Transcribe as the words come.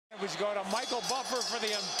We go to Michael Buffer for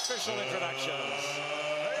the official introductions.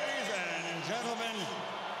 Ladies and gentlemen,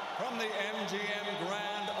 from the MGM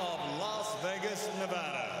Grand of Las Vegas,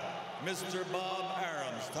 Nevada, Mr. Bob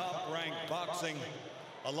Arum's Top Rank Boxing,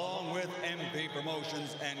 along with MP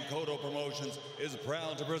Promotions and Cotto Promotions, is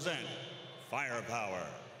proud to present Firepower,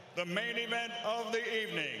 the main event of the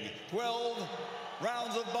evening. 12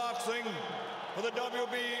 rounds of boxing for the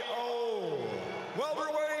WBO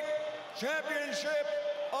Welterweight Championship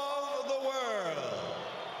of the World.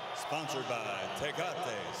 Sponsored by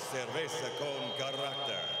Tecate, Cerveza con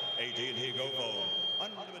Carácter, AT&T Go Phone,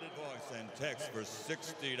 unlimited voice and text for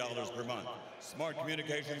 $60 per month. Smart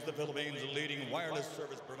Communications, the Philippines' leading wireless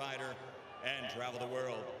service provider, and travel the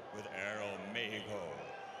world with Aero Mexico.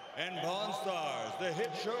 And Pawn Stars, the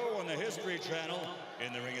hit show on the History Channel.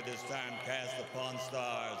 In the ring at this time, cast the Pawn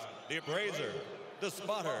Stars, the Appraiser, the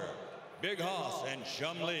Spotter, Big Hoss, and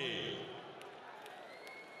Chum Lee.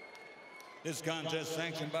 This contest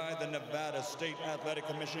sanctioned by the Nevada State Athletic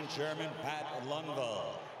Commission Chairman Pat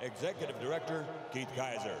Lundvall, Executive Director Keith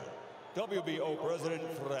Kaiser, WBO President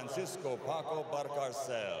Francisco Paco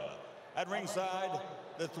Barcarcel. At ringside,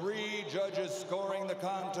 the three judges scoring the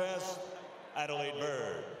contest: Adelaide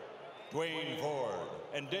Bird, Dwayne Ford,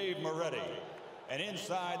 and Dave Moretti. And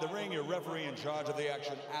inside the ring, your referee in charge of the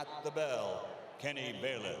action at the bell, Kenny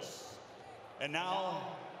Bayless. And now,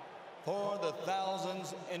 for the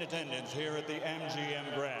thousands in attendance here at the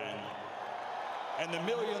MGM Grand and the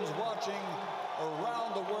millions watching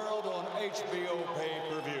around the world on HBO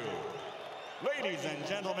pay-per-view. Ladies and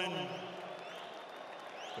gentlemen,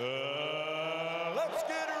 let's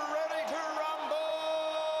get ready to rumble!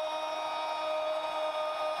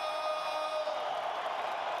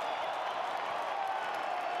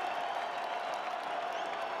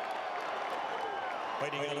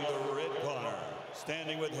 Fighting out of the red corner,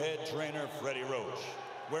 standing with head trainer Freddie Roach,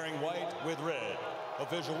 wearing white with red,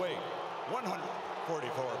 official weight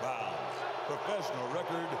 144 pounds, professional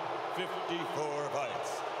record 54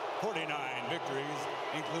 fights, 49 victories,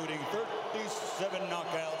 including 37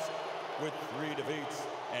 knockouts with 3 defeats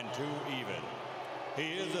and 2 even.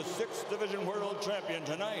 He is a 6th division world champion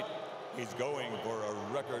tonight. He's going for a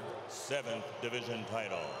record 7th division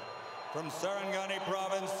title. From Sarangani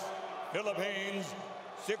Province, Philippines,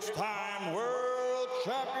 6-time world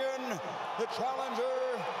champion, the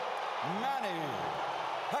challenger, Manny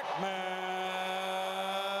Pacquiao.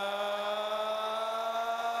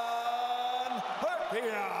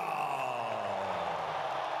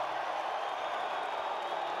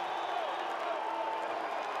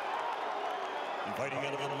 And fighting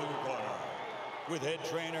out of the blue corner, with head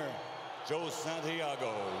trainer Joe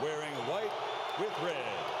Santiago, wearing white with red,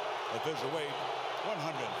 official weight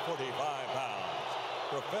 145 pounds.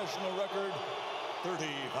 Professional record,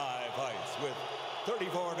 35 fights with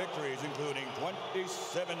 34 victories, including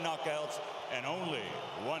 27 knockouts and only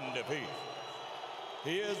 1 defeat.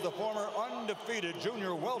 He is the former undefeated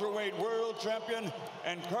junior welterweight world champion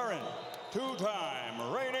and current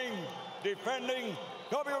 2-time reigning, defending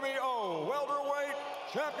WBO welterweight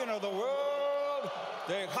champion of the world,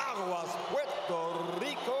 de Caguas, Puerto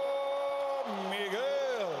Rico, Miguel.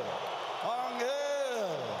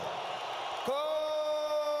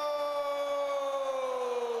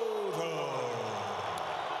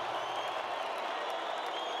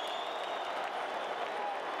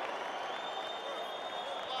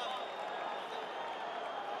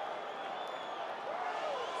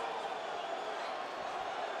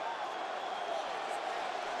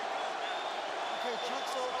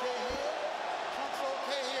 Trunk's okay here. Trunk's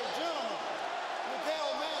okay here. Gentlemen, Miguel,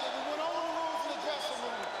 Manny, we went over the rules in the dressing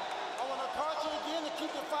room. I want to caution you again to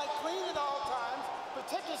keep the fight clean at all times,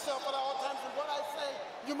 protect yourself at all times, and what I say,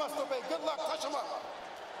 you must obey. Good luck. Touch him up.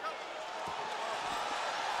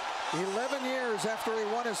 11 years after he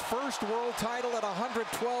won his first world title at 112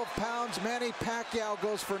 pounds, Manny Pacquiao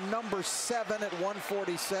goes for number 7 at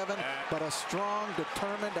 147. But a strong,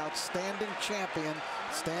 determined, outstanding champion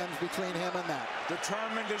stands between him and that.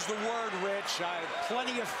 Determined is the word, Rich.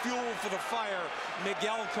 Plenty of fuel for the fire.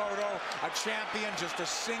 Miguel Cotto, a champion, just a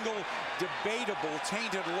single debatable,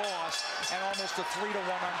 tainted loss, and almost a 3-1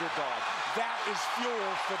 underdog. That is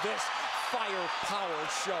fuel for this firepower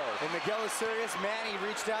show. And Miguel is serious. Manny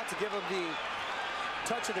reached out to give him the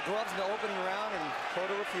touch of the gloves in the opening round, and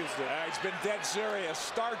Cotto refused it. He's been dead serious,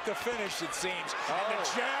 start to finish, it seems. And the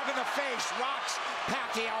jab in the face rocks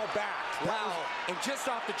Pacquiao back. Wow. And just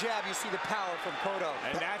off the jab, you see the power from Cotto.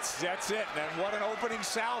 And that's it. And what an opening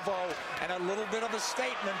salvo, and a little bit of a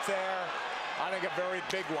statement there. I think a very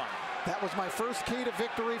big one. That was my first key to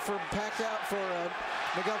victory for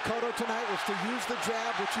Miguel Cotto tonight, was to use the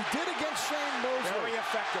jab, which he did against Shane Mosley. Very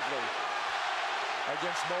effectively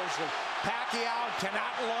against Mosley. Pacquiao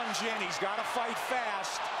cannot lunge in. He's got to fight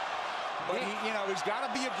fast. But he's got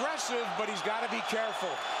to be aggressive, but he's got to be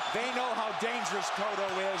careful. They know how dangerous Cotto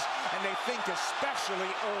is, and they think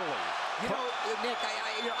especially early. You know, Nick,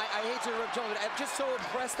 I hate to interrupt, but I'm just so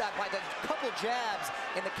impressed by the couple jabs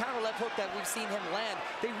and the counter left hook that we've seen him land.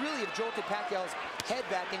 They really have jolted Pacquiao's head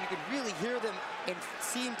back, and you can really hear them and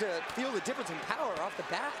seem to feel the difference in power off the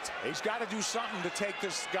bat. He's got to do something to take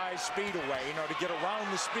this guy's speed away, to get around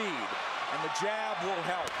the speed. And the jab will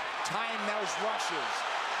help. Time those rushes.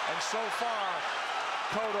 And so far,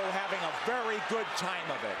 Cotto having a very good time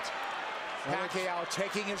of it. Pacquiao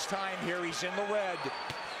taking his time here. He's in the red.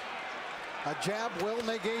 A jab will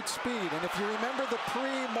negate speed. And if you remember the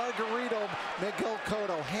pre-Margarito, Miguel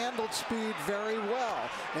Cotto handled speed very well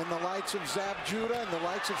in the likes of Zab Judah and the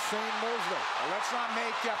likes of Shane Mosley. Well, let's not make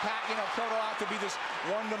Cotto out to be this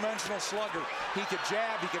one-dimensional slugger. He could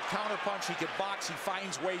jab, he could counterpunch, he could box, he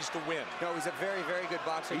finds ways to win. No, he's a very, very good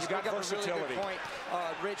boxer. He's got versatility. A really good point,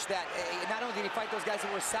 Rich, that not only did he fight those guys that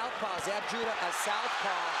were southpaws, Zab Judah, a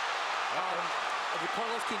southpaw.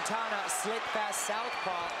 Carlos Quintana, slick, fast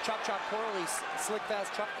southpaw. Chop Chop Corley, slick,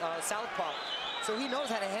 fast southpaw. So he knows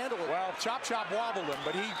how to handle it. Well, Chop Chop wobbled him,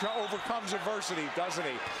 but he overcomes adversity, doesn't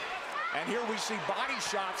he? And here we see body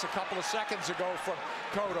shots a couple of seconds ago from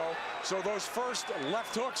Cotto. So those first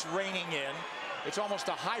left hooks raining in. It's almost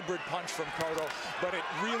a hybrid punch from Cotto, but it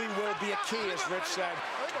really will be a key, as Rich said,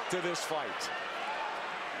 to this fight.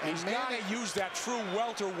 He's got to use that true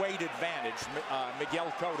welterweight advantage,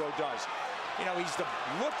 Miguel Cotto does. He's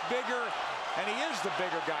look bigger, and he is the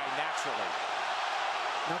bigger guy naturally.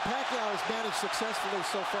 Now, Pacquiao has managed successfully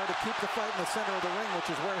so far to keep the fight in the center of the ring, which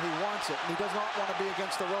is where he wants it. And he does not want to be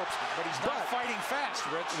against the ropes. But he's not fighting fast,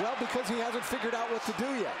 Rich. Well, because he hasn't figured out what to do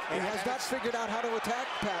yet. He has not figured out how to attack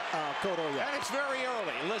Cotto yet. And it's very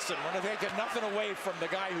early. Listen, we're taking nothing away from the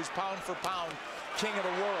guy who's pound for pound king of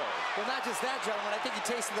the world. Well, not just that, gentlemen. I think he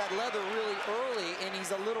tasted that leather really early, and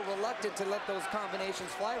he's a little reluctant to let those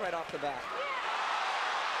combinations fly right off the bat.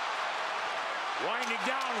 Winding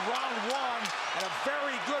down round one, and a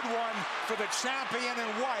very good one for the champion in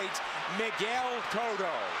white, Miguel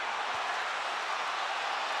Cotto.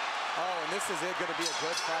 Oh, and this is going to be a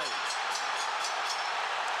good fight.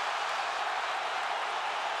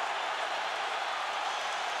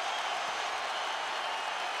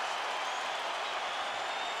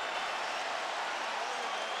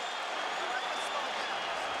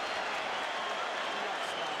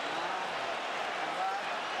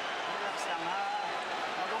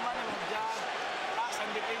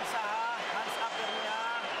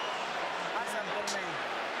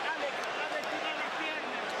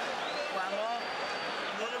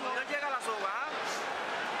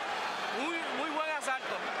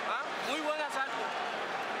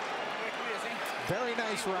 Very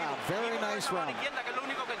nice round. Very nice round.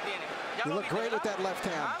 You look great with that left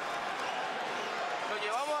hand.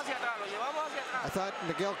 I thought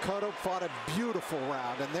Miguel Cotto fought a beautiful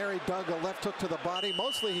round, and there he dug a left hook to the body.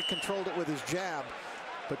 Mostly he controlled it with his jab,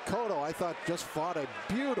 but Cotto, I thought, just fought a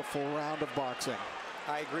beautiful round of boxing.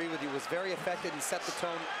 I agree with you. He was very effective and set the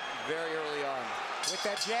tone very early on. With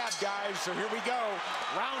that jab, guys, so here we go.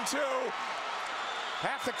 Round two.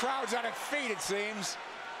 Half the crowd's on its feet, it seems.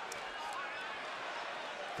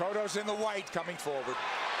 Cotto's in the white, coming forward.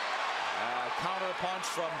 Counter punch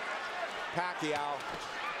from Pacquiao.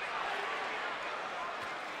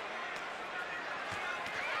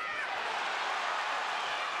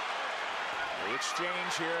 The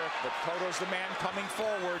exchange here, but Cotto's the man coming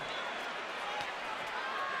forward.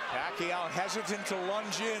 Pacquiao hesitant to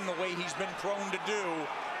lunge in the way he's been prone to do.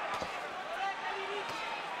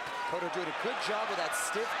 Cotto doing a good job with that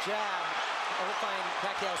stiff jab, overflying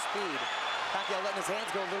Pacquiao's speed. Pacquiao letting his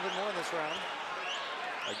hands go a little bit more in this round.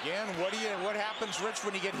 Again, what happens, Rich,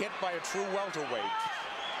 when you get hit by a true welterweight?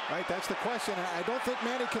 Right, that's the question. I don't think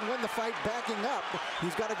Manny can win the fight backing up.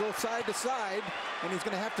 He's got to go side to side, and he's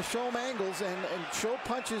going to have to show him angles and show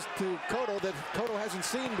punches to Cotto that Cotto hasn't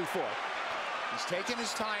seen before. He's taking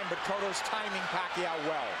his time, but Cotto's timing Pacquiao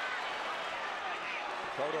well.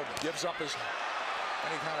 Cotto gives up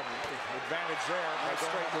any kind of advantage there by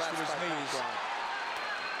going to his knees.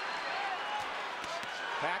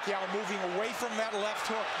 Pacquiao moving away from that left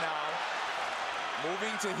hook now.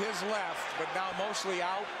 Moving to his left, but now mostly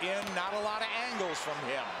out in, not a lot of angles from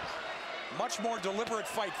him. Much more deliberate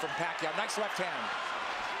fight from Pacquiao. Nice left hand.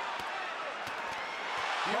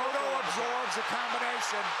 Cotto absorbs the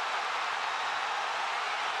combination.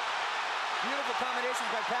 Beautiful combinations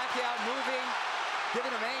by Pacquiao, moving, giving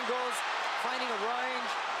him angles, finding a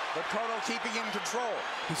range. But Cotto keeping in control.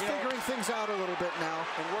 He's figuring things out a little bit now.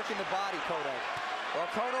 And working the body, Cotto.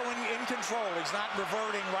 Well, Cotto in control. He's not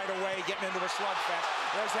reverting right away, getting into a slugfest.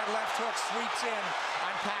 There's that left hook, sweeps in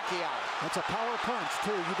on Pacquiao. That's a power punch,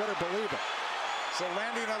 too. You better believe it. So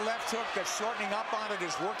landing a left hook that's shortening up on it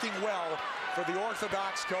is working well for the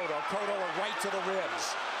orthodox Cotto. Cotto a right to the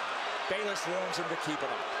ribs. Bayless warns him to keep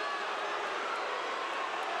it up.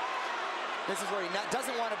 This is where he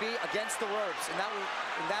doesn't want to be against the ropes. And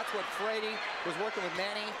that's what Frady was working with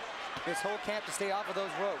Manny this whole camp, to stay off of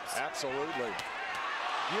those ropes. Absolutely.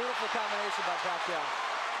 Beautiful combination by Pacquiao.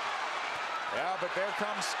 Yeah, but there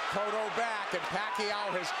comes Cotto back, and Pacquiao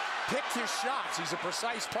has picked his shots. He's a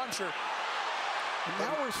precise puncher. And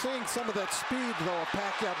now we're seeing some of that speed, though, of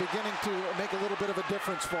Pacquiao beginning to make a little bit of a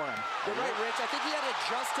difference for him. You're right, Rich. I think he had to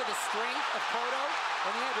adjust to the strength of Cotto,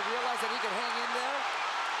 and he had to realize that he could hang in there.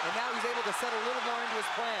 And now he's able to set a little more into his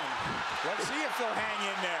plan. Let's see if they'll hang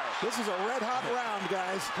in there. This is a red-hot round,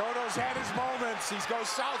 guys. Cotto's had his moments. He goes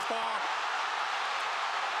southpaw.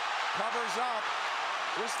 Covers up.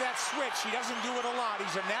 Just that switch. He doesn't do it a lot.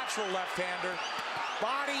 He's a natural left-hander.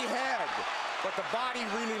 Body head. But the body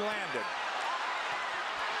really landed.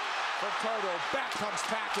 For Cotto. Back comes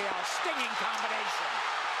Pacquiao. Stinging combination.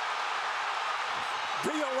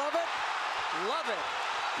 Do you love it? Love it.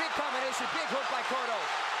 Big combination. Big hook by Cotto.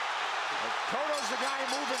 Cotto's the guy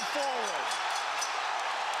moving forward.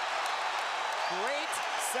 Great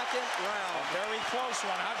second round. A very close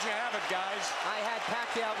one. How'd you have it, guys? I had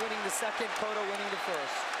Pacquiao winning the second, Cotto winning the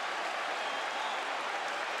first.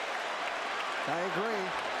 I agree.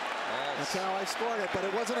 Yes. That's how I scored it, but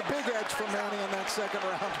it wasn't a big edge for Manny in that second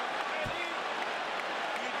round.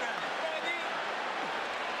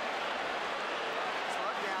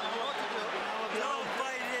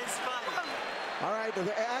 All right,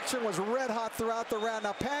 the action was red hot throughout the round.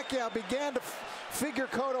 Now Pacquiao began to figure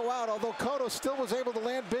Cotto out, although Cotto still was able to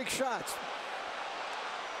land big shots.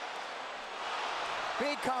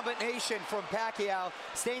 Big combination from Pacquiao,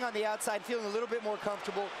 staying on the outside, feeling a little bit more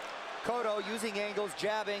comfortable. Cotto using angles,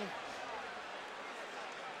 jabbing.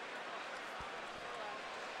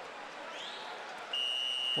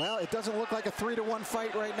 Well, it doesn't look like a 3-to-1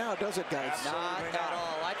 fight right now, does it, guys? Not at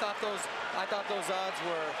all. I thought those odds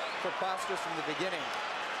were preposterous from the beginning.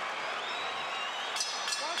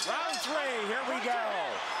 Round 3, here we go.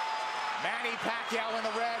 Manny Pacquiao in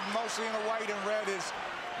the red, mostly in the white, and red is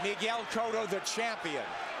Miguel Cotto, the champion.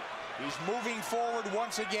 He's moving forward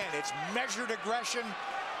once again. It's measured aggression.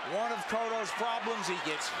 One of Cotto's problems, he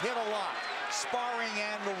gets hit a lot. Sparring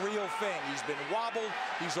and the real thing. He's been wobbled.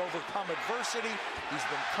 He's overcome adversity. He's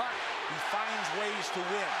been cut. He finds ways to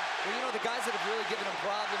win. Well, you know, the guys that have really given him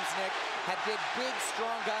problems, Nick, have been big,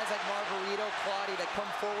 strong guys like Margarito, Claudia, that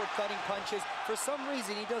come forward cutting punches. For some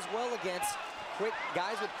reason, he does well against quick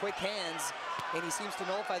guys with quick hands, and he seems to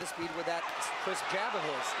nullify the speed with that crisp jab of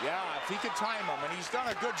his. Yeah, if he could time him, and he's done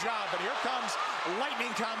a good job. But here comes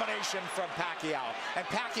lightning combination from Pacquiao, and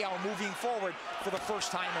Pacquiao moving forward for the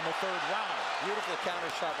first time in the third round. Beautiful counter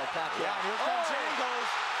shot by Pacquiao. Yeah, here comes angles,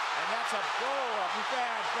 and that's a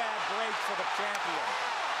bad break for the champion.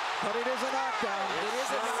 But it is a knockdown. It is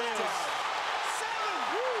a knockdown.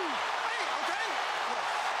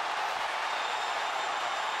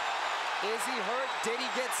 Is he hurt? Did he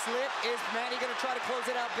get slipped? Is Manny going to try to close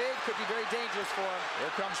it out big? Could be very dangerous for him.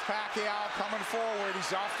 Here comes Pacquiao coming forward.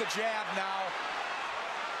 He's off the jab now.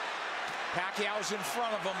 Pacquiao's in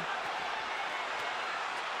front of him.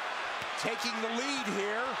 Taking the lead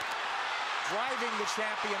here. Driving the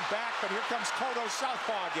champion back, but here comes Cotto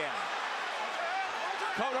southpaw again.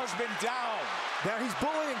 Cotto's been down. Now he's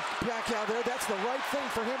bullying Pacquiao there. That's the right thing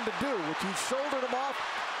for him to do, which he shouldered him off.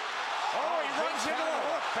 Oh, he runs into a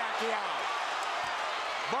hook, Pacquiao.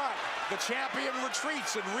 But the champion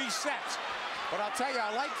retreats and resets. But I'll tell you,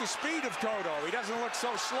 I like the speed of Cotto. He doesn't look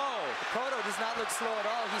so slow. Cotto does not look slow at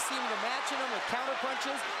all. He's seeming to matching him with counter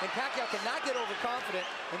punches, and Pacquiao cannot get overconfident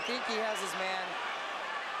and think he has his man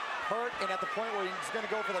hurt and at the point where he's going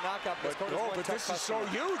to go for the knockout. But this is so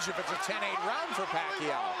huge if it's a 10-8 round for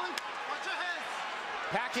Pacquiao.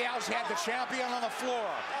 Pacquiao's had the champion on the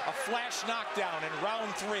floor. A flash knockdown in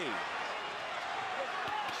round 3.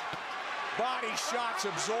 Body shots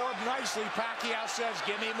absorbed nicely. Pacquiao says,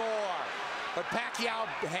 give me more. But Pacquiao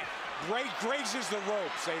grazes the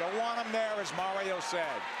ropes. They don't want him there, as Mario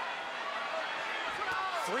said.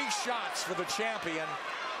 3 shots for the champion.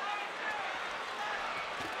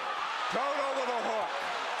 Cotto with a hook.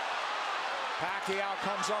 Pacquiao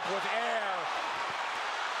comes up with air.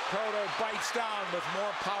 Cotto bites down with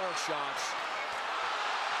more power shots.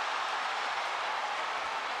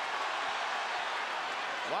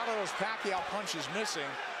 A lot of those Pacquiao punches missing.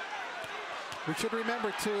 We should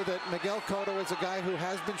remember, too, that Miguel Cotto is a guy who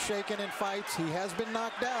has been shaken in fights. He has been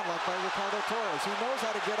knocked down, like by Ricardo Torres. He knows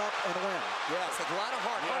how to get up and win. Yeah, it's a lot of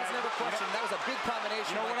heart. Yeah, Heart's never questioned. That was a big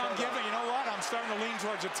combination. You know what I'm giving? You know what? I'm starting to lean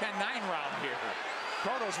towards a 10-9 round here.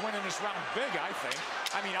 Cotto's winning this round big, I think.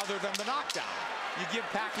 I mean, other than the knockdown. You give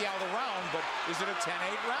Pacquiao the round, but is it a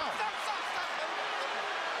 10-8 round?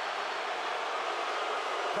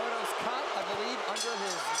 Cotto's cut, I believe, under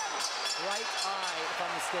his right eye, if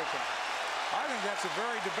I'm mistaken. I think that's a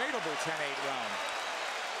very debatable 10-8 round.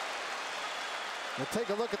 We'll take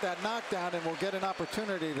a look at that knockdown, and we'll get an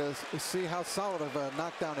opportunity to see how solid of a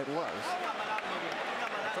knockdown it was.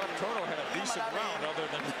 I thought Cotto had a decent round. Other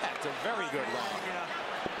than that, a very good round.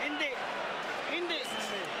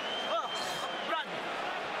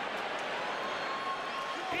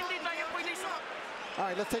 All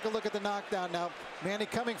right, let's take a look at the knockdown now. Manny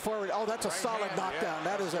coming forward. Oh, that's a solid knockdown.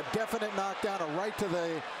 That is a definite knockdown, a right to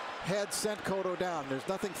the head, sent Cotto down. There's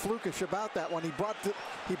nothing flukish about that one. He brought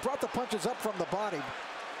the punches up from the body.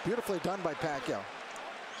 Beautifully done by Pacquiao.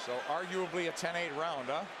 So arguably a 10-8 round,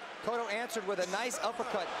 huh? Cotto answered with a nice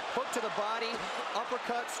uppercut. Hook to the body,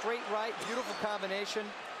 uppercut, straight right, beautiful combination.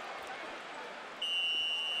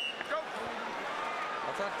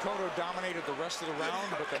 I thought Cotto dominated the rest of the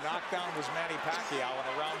round, but the knockdown was Manny Pacquiao, and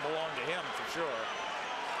the round belonged to him for sure.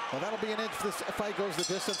 Well, that'll be an inch. This fight goes the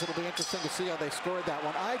distance. It'll be interesting to see how they scored that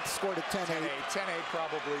one. I scored it 10-8. 10-8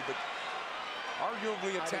 probably, but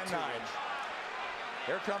arguably a 10-9.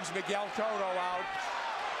 Here comes Miguel Cotto out,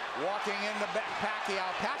 walking into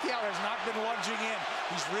Pacquiao. Pacquiao has not been lunging in.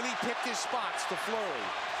 He's really picked his spots to flurry.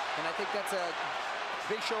 And I think that's a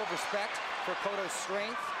big show of respect for Cotto's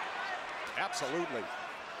strength. Absolutely.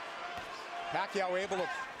 Pacquiao able to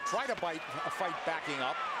try to bite a fight backing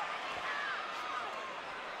up.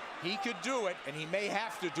 He could do it, and he may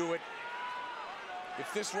have to do it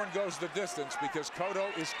if this one goes the distance, because Cotto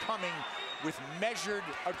is coming with measured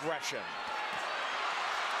aggression.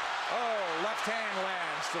 Oh, left hand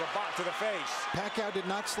lands to the face. Pacquiao did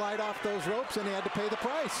not slide off those ropes, and he had to pay the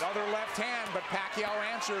price. Another left hand, but Pacquiao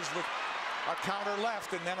answers with a counter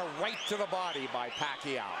left and then a right to the body by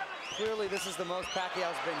Pacquiao. Clearly, this is the most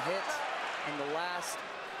Pacquiao's been hit in the last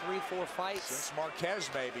 3-4 fights. Since Marquez,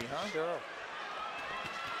 maybe, huh? Sure.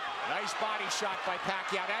 Nice body shot by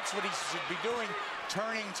Pacquiao. That's what he should be doing,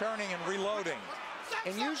 turning, and reloading.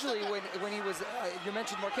 And usually when he was, you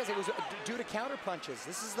mentioned Marquez, it was due to counter punches.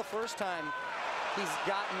 This is the first time he's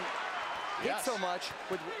gotten hit so much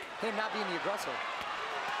with him not being the aggressor.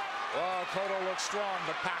 Well, Cotto looks strong,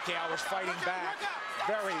 but Pacquiao is fighting back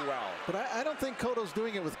very well. But I don't think Cotto's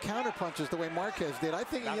doing it with counter punches the way Marquez did. I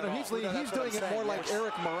think he's doing it more like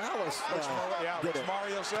Eric Morales which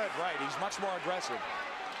Mario said, right. He's much more aggressive.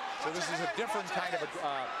 So this is a different kind of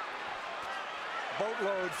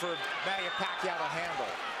boatload for Manny Pacquiao to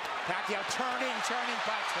handle. Pacquiao turning,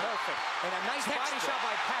 perfect. And a nice body shot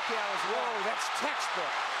by Pacquiao as well. Whoa, that's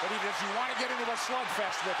textbook. But if you want to get into a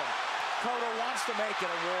slugfest with him, Cotto wants to make it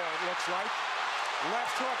a war, it looks like.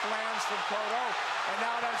 Left hook lands from Cotto, and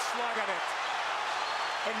now they're slugging it.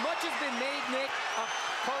 And much has been made, Nick, of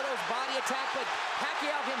Cotto's body attack, but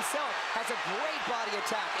Pacquiao himself has a great body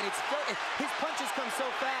attack, and his punches come so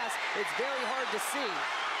fast, it's very hard to see.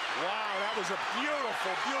 Wow, that was a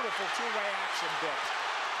beautiful, beautiful two-way action bit.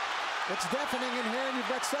 It's deafening in here, and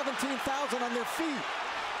you've got 17,000 on their feet.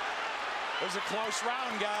 It was a close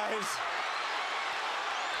round, guys.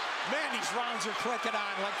 Man, these rounds are clicking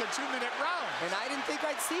on like they're 2-minute rounds. And I didn't think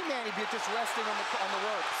I'd see Manny be just resting on the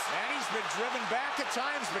ropes. Manny's been driven back at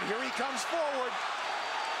times, but here he comes forward.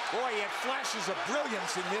 Boy, it flashes of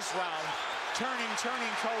brilliance in this round. Turning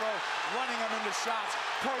Cotto, running him into shots.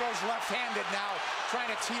 Cotto's left-handed now,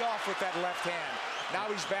 trying to tee off with that left hand. Now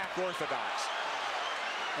he's back orthodox.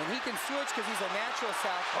 And he can switch because he's a natural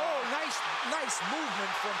southpaw. Oh, nice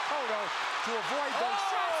movement from Cotto to avoid those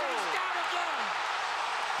shots. And he's down again.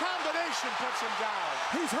 Combination puts him down.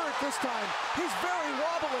 He's hurt this time. He's very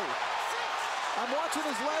wobbly. I'm watching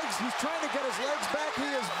his legs. He's trying to get his legs back. He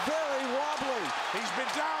is very wobbly. He's been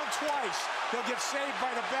down twice. He'll get saved by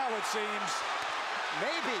the bell, it seems.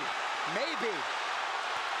 Maybe.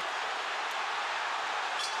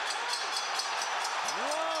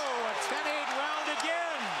 Whoa, a 10-8 round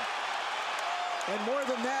again. And more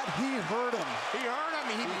than that, he hurt him. He hurt him.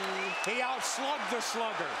 He outslugged the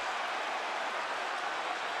slugger.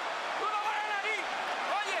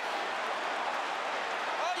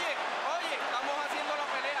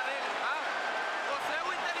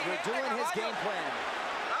 We're doing his game plan.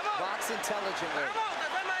 Box intelligently.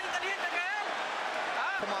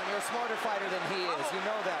 Come on, you're a smarter fighter than he is. You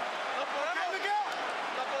know that.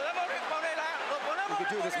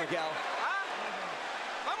 could do this, Miguel.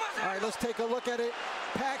 All right, let's take a look at it.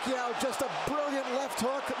 Pacquiao, just a brilliant left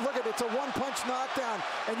hook. Look at it, it's a one-punch knockdown.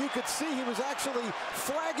 And you could see he was actually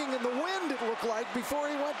flagging in the wind, it looked like, before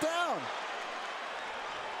he went down.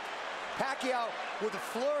 Pacquiao with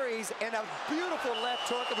flurries and a beautiful left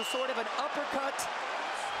hook. It was sort of an uppercut.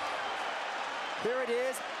 There it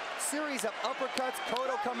is. Series of uppercuts.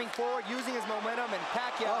 Cotto coming forward, using his momentum, and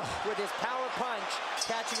Pacquiao with his power punch,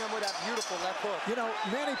 catching him with that beautiful left hook. You know,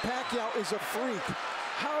 Manny Pacquiao is a freak.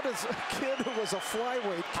 How does a kid who was a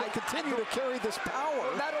flyweight continue to carry this power?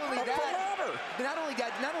 Well, not only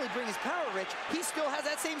bring his power, Rich, he still has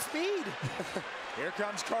that same speed. Here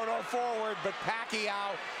comes Cotto forward, but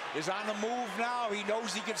Pacquiao is on the move now. He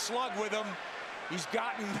knows he can slug with him. He's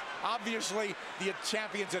gotten, obviously, the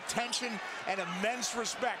champion's attention and immense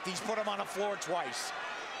respect. He's put him on the floor twice,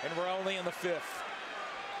 and we're only in the 5th.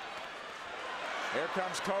 Here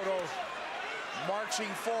comes Cotto marching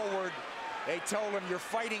forward. They told him, you're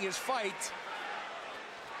fighting his fight.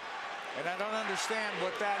 And I don't understand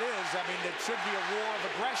what that is. I mean, it should be a war of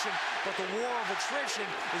aggression, but the war of attrition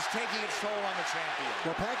is taking its toll on the champion.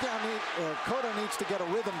 Well, Cotto needs to get a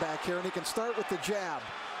rhythm back here, and he can start with the jab.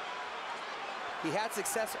 He had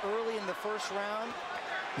success early in the first round.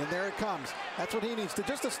 And there it comes. That's what he needs to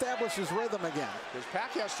just establish his rhythm again. Because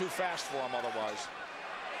Pacquiao's too fast for him otherwise.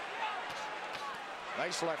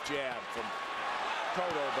 Nice left jab from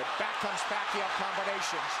Cotto, but back comes Pacquiao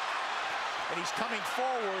combinations. And he's coming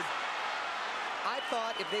forward. I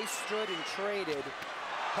thought if they stood and traded,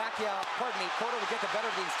 Cotto would get the better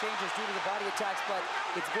of the exchanges due to the body attacks, but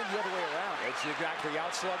it's been the other way around. It's exactly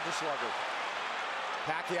outslug the slugger.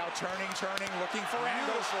 Pacquiao turning, looking for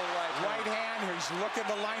angles. Right hand. He's looking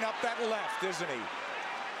to line up that left, isn't he?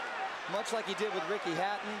 Much like he did with Ricky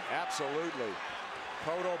Hatton. Absolutely.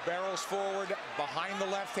 Cotto barrels forward behind the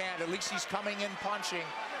left hand. At least he's coming in punching.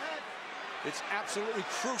 It's absolutely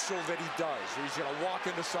crucial that he does. He's going to walk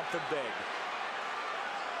into something big.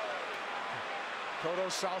 Cotto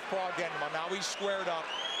southpaw again. Now he's squared up.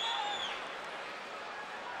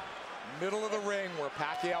 Middle of the ring where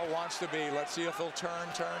Pacquiao wants to be. Let's see if he'll turn.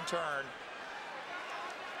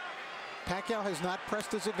 Pacquiao has not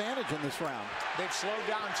pressed his advantage in this round. They've slowed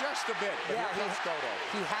down just a bit, but here comes Cotto.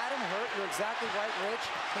 He had him hurt, you're exactly right, Rich.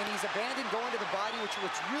 And he's abandoned going to the body, which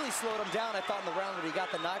really slowed him down, I thought, in the round when he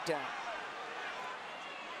got the knockdown.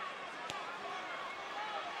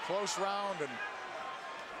 Close round and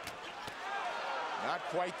not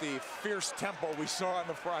quite the fierce tempo we saw in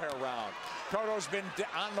the prior round. Cotto's been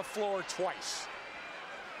on the floor twice.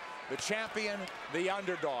 The champion, the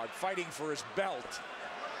underdog, fighting for his belt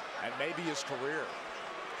and maybe his career.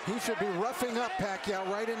 He should be roughing up Pacquiao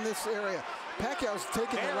right in this area. Pacquiao's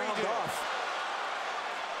taking the round off.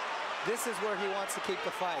 This is where he wants to keep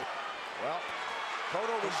the fight. Well,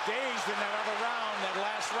 Cotto was dazed in that other round, that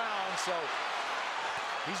last round, so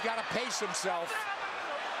he's got to pace himself.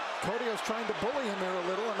 Cotto's trying to bully him here a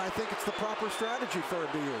little, and I think it's the proper strategy for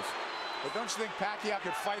him to use. But don't you think Pacquiao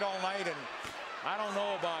could fight all night? And I don't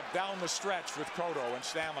know about down the stretch with Cotto and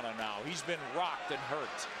stamina now. He's been rocked and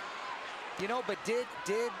hurt. You know, but did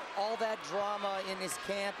all that drama in his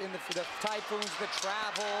camp, in the typhoons, the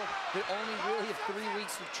travel, the only really 3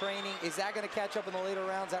 weeks of training, is that going to catch up in the later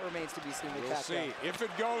rounds? That remains to be seen with Pacquiao. We'll see. If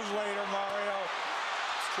it goes later, Mario.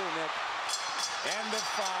 It's true, Nick. End of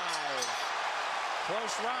 5.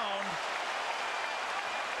 Close round.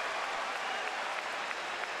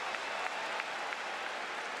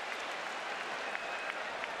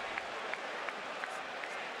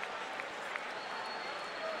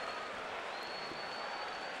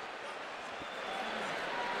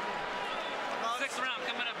 Sixth round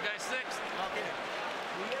coming up, guys. Sixth. Okay.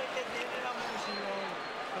 We gotta get the end of our motion on.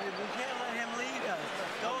 We can't let him lead us.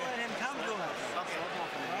 Don't let him come to us. Okay.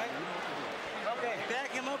 Right? Okay. Back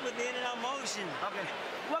him up with the end of our motion. Okay.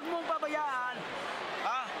 Huwag mong pabayaan.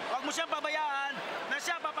 Ha? Huwag mo siyang pabayaan na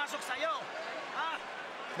siya papasok sa'yo. Ha?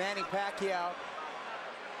 Manny Pacquiao,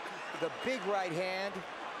 the big right hand.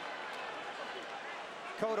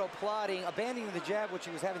 Cotto plotting, abandoning the jab, which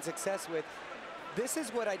he was having success with. This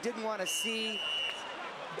is what I didn't want to see.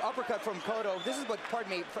 The uppercut from Cotto. This is what,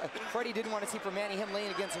 Freddie didn't want to see from Manny, him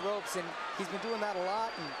laying against the ropes, and he's been doing that a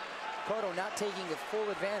lot, and Cotto not taking the full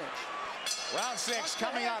advantage. Round 6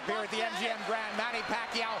 coming up here at the MGM Grand. Manny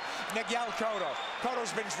Pacquiao, Miguel Cotto.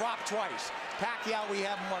 Cotto's been dropped twice. Pacquiao, we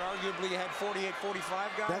have him, arguably had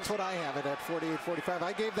 48-45, guys? That's what I have it at 48-45.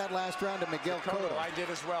 I gave that last round to Miguel Cotto. I did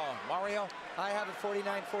as well. Mario? I have it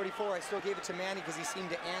 49-44. I still gave it to Manny because he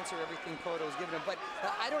seemed to answer everything Cotto was giving him. But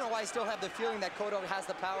I don't know why I still have the feeling that Cotto has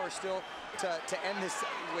the power still to end this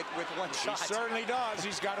with one shot. He certainly does.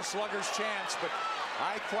 He's got a slugger's chance, but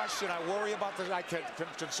I worry about I'm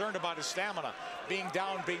concerned about his stamina. Being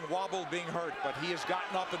down, being wobbled, being hurt, but he has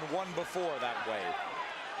gotten up and won before that way.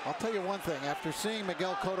 I'll tell you one thing, after seeing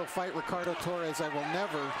Miguel Cotto fight Ricardo Torres, I will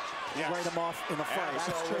never write him off in a fight.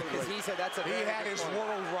 That's true, because he said that's a He had his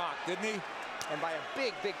world rocked, didn't he? And by a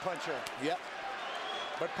big, big puncher. Yep.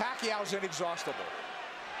 But Pacquiao's inexhaustible.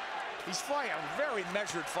 He's fighting a very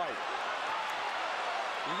measured fight.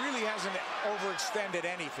 He really hasn't overextended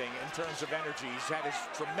anything in terms of energy. He's had his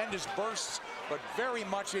tremendous bursts, but very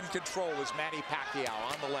much in control is Manny Pacquiao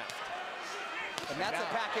on the left. And that's a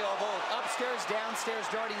Pacquiao of old. Upstairs, downstairs,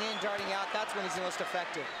 darting in, darting out. That's when he's the most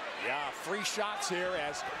effective. Yeah, 3 shots here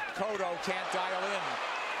as Cotto can't dial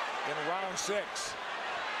in round 6.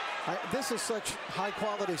 This is such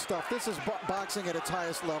high-quality stuff. This is boxing at its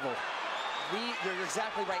highest level. You're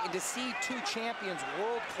exactly right. And to see 2 champions,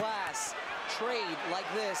 world-class, trade like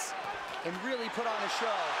this and really put on a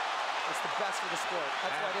show, it's the best for the sport.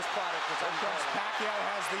 That's why this product is unbelievable. Pacquiao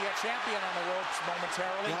has the champion on the ropes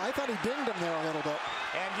momentarily. Yeah, I thought he dinged him there a little bit.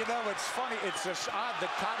 And you know, it's funny, it's just odd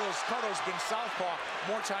that Cotto's been southpaw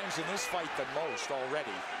more times in this fight than most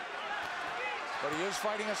already. But he is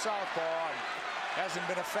fighting a southpaw and hasn't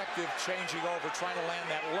been effective changing over, trying to land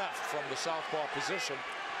that left from the southpaw position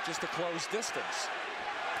just to close distance.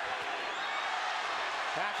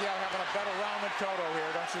 Pacquiao having a better round than Cotto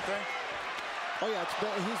here, don't you think? Oh yeah,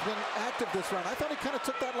 he's been active this round. I thought he kind of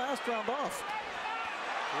took that last round off.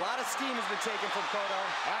 A lot of steam has been taken from Cotto.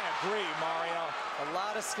 I agree, Mario. A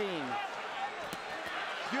lot of steam.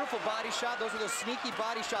 Beautiful body shot. Those are those sneaky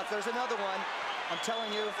body shots. There's another one. I'm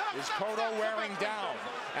telling you. Is Cotto wearing down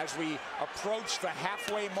as we approach the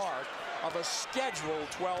halfway mark of a scheduled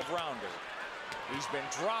 12-rounder? He's been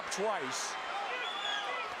dropped twice.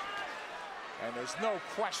 And there's no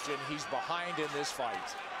question he's behind in this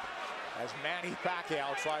fight, as Manny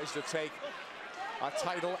Pacquiao tries to take a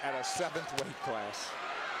title at a 7th weight class.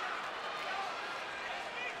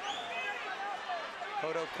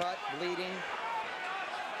 Cotto cut, bleeding.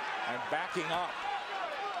 And backing up.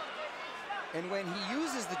 And when he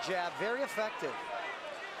uses the jab, very effective.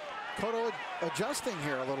 Cotto adjusting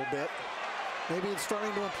here a little bit. Maybe it's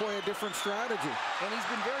starting to employ a different strategy. And he's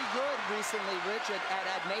been very good recently, Rich,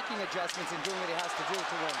 at making adjustments and doing what he has to do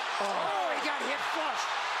to win. Oh, he got hit flush.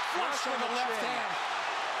 Flush with the left hand.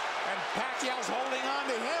 And Pacquiao's holding on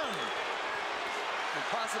to him. And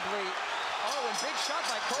possibly, and big shot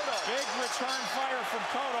by Cotto. Big return fire from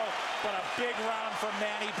Cotto, but a big round from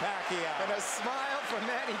Manny Pacquiao. And a smile from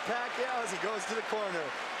Manny Pacquiao as he goes to the corner.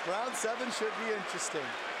 Round 7 should be interesting.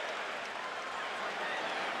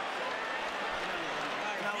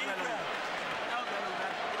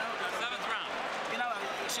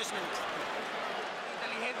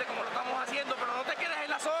 Inteligente como lo estamos haciendo, pero no te quedes en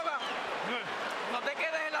la soga. No te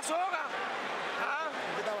quedes en la soga.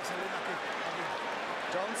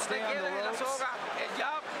 Don't stay on the ropes. El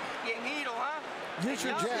jab y en giro, Use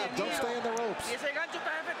your jab. Don't stay in the ropes. Y ese gancho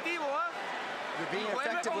está efectivo, You're being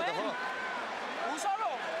effective with the hook.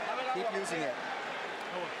 Úsalo. Keep using it.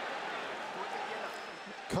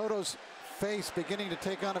 Cotto's face beginning to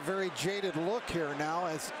take on a very jaded look here now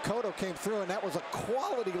as Cotto came through, and that was a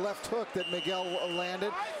quality left hook that Miguel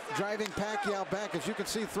landed, driving Pacquiao back, as you can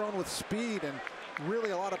see, thrown with speed and really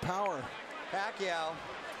a lot of power. Pacquiao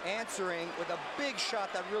answering with a big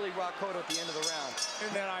shot that really rocked Cotto at the end of the round.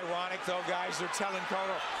 Isn't that ironic, though, guys? They're telling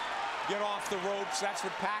Cotto, get off the ropes. That's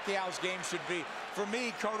what Pacquiao's game should be. For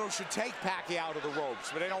me, Cotto should take Pacquiao to the ropes,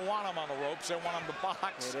 but they don't want him on the ropes. They want him to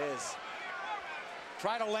box. It is.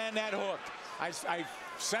 Try to land that hook. I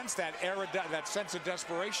sense that sense of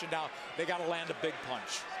desperation now. They got to land a big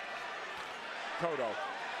punch. Cotto.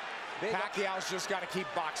 Pacquiao's just got to keep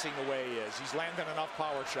boxing the way he is. He's landing enough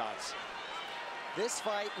power shots. This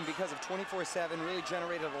fight, and because of 24/7, really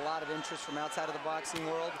generated a lot of interest from outside of the boxing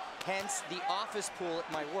world. Hence, the office pool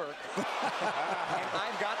at my work. And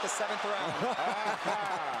I've got the 7th round.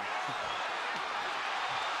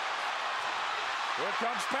 Here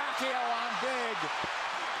comes Pacquiao on big.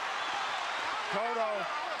 Cotto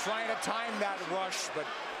trying to time that rush, but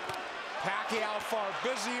Pacquiao far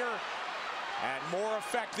busier and more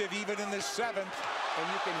effective even in this 7th. And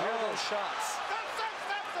you can hear those shots.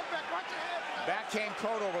 Back came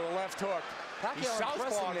Cotto with a left hook. He's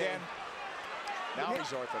southpaw again. Now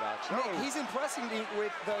he's orthodox. He's impressing me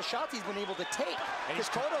with the shots he's been able to take. Because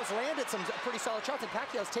Cotto's landed some pretty solid shots, and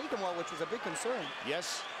Pacquiao's taken well, which was a big concern.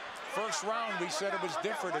 Yes. First round, we said it was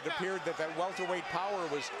different. It appeared that welterweight power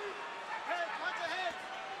was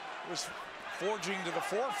forging to the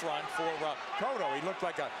forefront for Cotto. He looked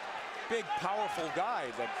like a big, powerful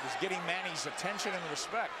guy that was getting Manny's attention and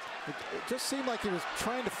respect. It just seemed like he was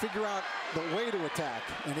trying to figure out the way to attack,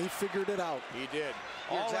 and he figured it out. He did.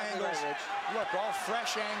 You're All exactly angles. right, Rich. Look, all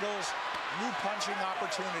fresh angles, new punching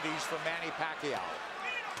opportunities for Manny Pacquiao.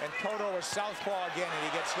 And Cotto is southpaw again, and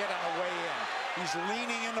he gets hit on the way in. He's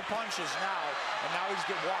leaning into punches now, and now he's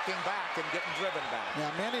walking back and getting driven back.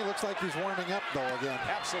 Yeah, Manny looks like he's warming up, though, again.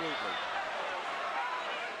 Absolutely.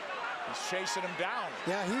 He's chasing him down.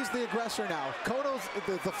 Yeah, he's the aggressor now. Cotto's,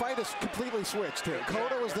 the fight is completely switched here. Exactly.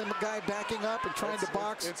 Cotto is the guy backing up and trying to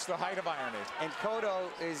box. It's the height of irony. And Cotto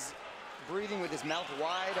is breathing with his mouth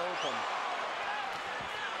wide open.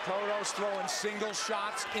 Cotto's throwing single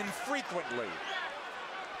shots infrequently.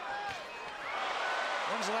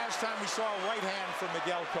 When's the last time we saw a right hand from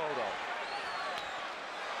Miguel Cotto?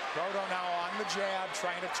 Cotto now on the jab,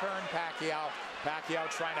 trying to turn Pacquiao. Pacquiao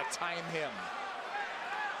trying to time him.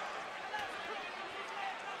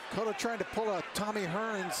 Cotto trying to pull a Tommy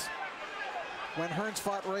Hearns when Hearns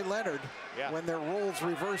fought Ray Leonard, when their roles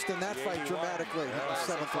reversed in that fight dramatically in the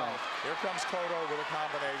 7th round. Here comes Cotto with a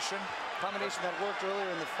combination. Combination that worked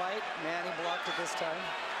earlier in the fight. Manny blocked it this time.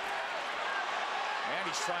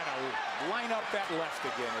 Manny's trying to line up that left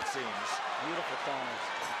again, it seems. Beautiful corners.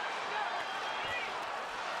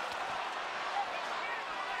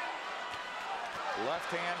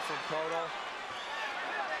 Left hand from Cotto.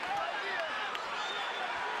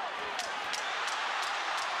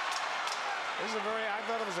 This is I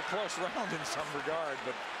thought it was a close round in some regard,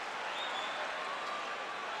 but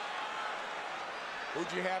who'd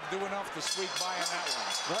you have do enough to squeak by in that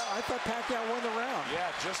one? Well, I thought Pacquiao won the round.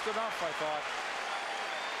 Yeah, just enough, I thought.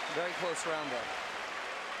 Very close round there.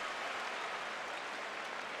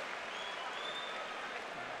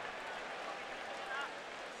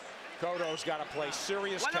 Cotto's got to play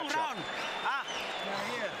serious Walong catch-up. round. Ah.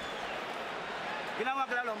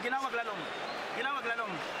 Ginawag lalong, ginawag lalong. Ginawag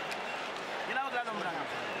lalong. Ginawag lalong round.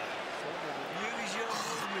 Use your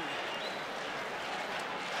movement.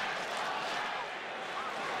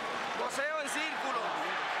 Boseo en círculo.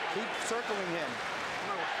 Keep circling him.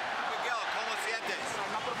 Miguel, ¿cómo sientes?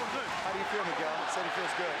 How do you feel, Miguel? He said he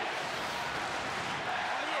feels good.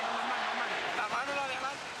 La mano la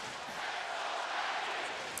demás.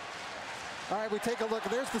 All right, we take a look.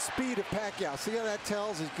 There's the speed of Pacquiao. See how that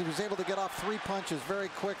tells? He was able to get off 3 punches very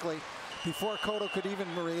quickly before Cotto could even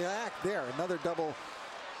react. There, another double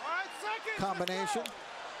combination.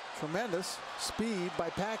 Tremendous speed by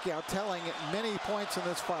Pacquiao, telling at many points in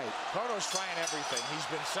this fight. Cotto's trying everything. He's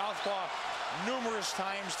been southpaw numerous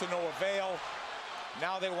times to no avail.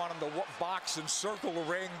 Now they want him to box and circle the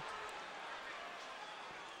ring.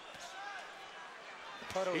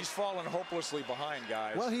 He's fallen hopelessly behind,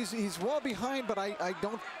 guys. Well, he's well behind, but I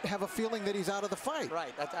don't have a feeling that he's out of the fight.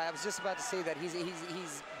 Right. I was just about to say that he's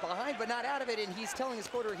behind, but not out of it, and he's telling his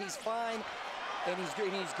quarter he's fine, and he's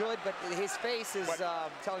good, but his face is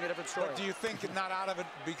telling a different story. But do you think not out of it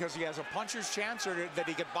because he has a puncher's chance, or that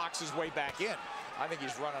he could box his way back in? I think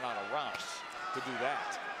he's running out of rounds to do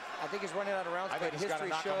that. I think he's running out of rounds, but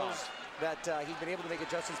history shows that he's been able to make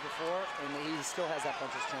adjustments before, and he still has that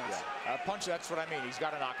puncher's chance. Yeah. Punch, that's what I mean. He's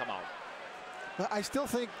got to knock him out. I still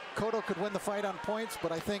think Cotto could win the fight on points,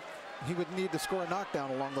 but I think he would need to score a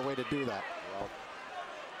knockdown along the way to do that. Well,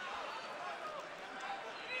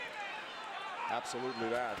 absolutely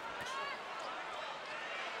that.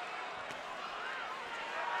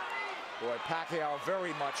 Boy, Pacquiao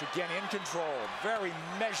very much, again, in control. Very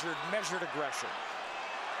measured aggression.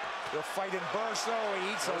 They'll fight in bursts, though.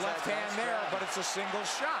 He eats a left hand there, but it's a single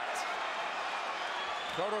shot.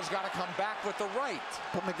 Cotto's got to come back with the right.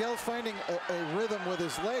 But Miguel's finding a rhythm with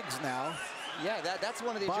his legs now. Yeah, that's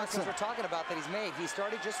one of the adjustments we're talking about that he's made. He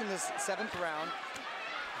started just in this 7th round,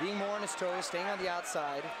 being more on his toes, staying on the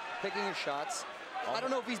outside, picking his shots. I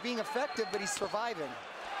don't know if he's being effective, but he's surviving.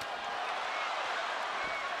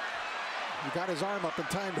 He got his arm up in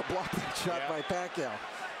time to block that shot by Pacquiao.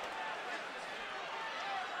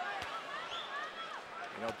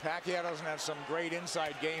 You know, Pacquiao doesn't have some great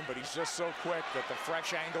inside game, but he's just so quick that the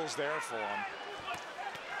fresh angle's there for him.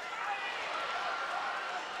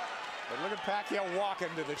 But look at Pacquiao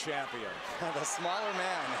walking to the champion. The smaller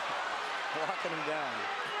man walking him down.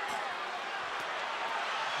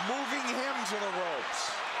 Moving him to the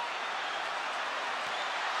ropes.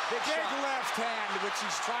 Big left hand, which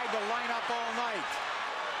he's tried to line up all night.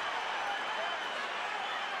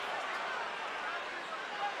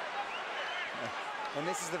 And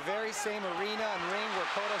this is the very same arena and ring where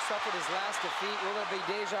Cotto suffered his last defeat. Will it be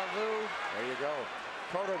deja vu? There you go.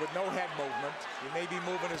 Cotto with no head movement. He may be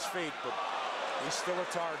moving his feet, but he's still a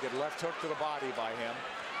target. Left hook to the body by him.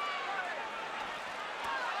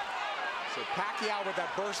 So Pacquiao with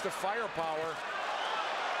that burst of firepower,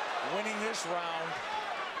 winning this round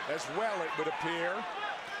as well, it would appear.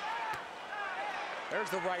 There's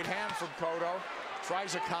the right hand from Cotto.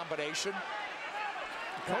 Tries a combination.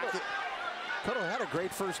 Cotto had a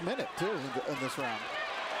great first minute, too, in this round.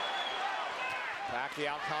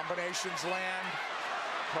 Pacquiao combinations land.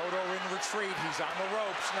 Cotto in retreat. He's on the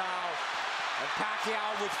ropes now. And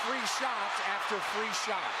Pacquiao with free shots after free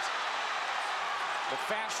shots. The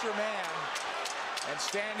faster man and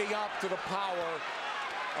standing up to the power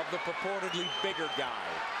of the purportedly bigger guy.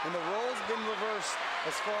 And the role's been reversed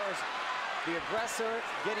as far as the aggressor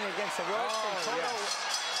getting against the ropes. Oh, and Cotto yes.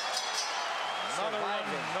 Another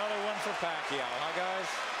one for Pacquiao, huh, guys?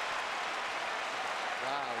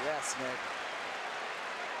 Wow, yes, Nick.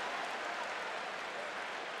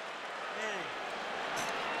 Manny,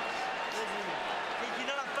 listen, you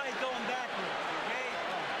cannot fight going backwards, okay?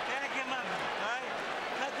 Back him up, all right?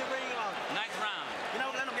 Cut the ring off. Nice round.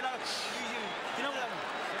 Round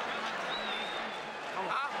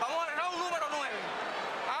número 9.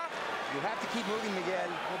 You have to keep moving,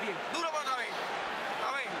 Miguel. Duro por otra vez.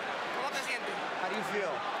 A ver, ¿cómo te sientes? How do you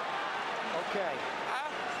feel? Okay.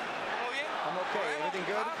 ¿Muy bien? I'm okay. Everything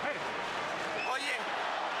good? Oye,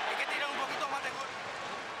 hay que tirar un poquito más de golpe.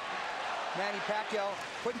 Manny Pacquiao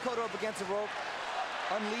putting Cotto up against the rope,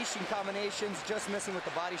 unleashing combinations, just missing with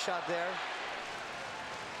the body shot there.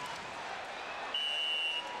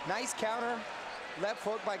 Nice counter. Left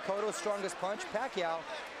hook by Cotto's strongest punch. Pacquiao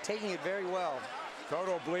taking it very well.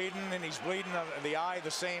 Cotto bleeding, and he's bleeding on the eye, the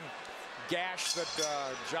same gash that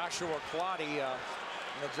Joshua Clottey,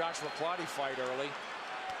 in the Joshua Clottey fight early.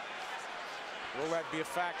 Will that be a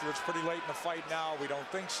factor? It's pretty late in the fight now. We don't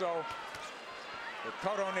think so. But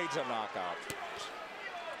Cotto needs a knockout.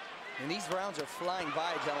 And these rounds are flying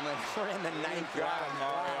by, gentlemen. We're in the ninth round.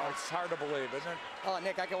 Wow. It's hard to believe, isn't it? Oh,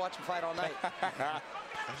 Nick, I can watch him fight all night.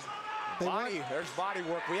 There's body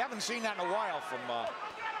work. We haven't seen that in a while from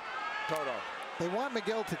Cotto. They want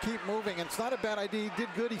Miguel to keep moving, and it's not a bad idea. He did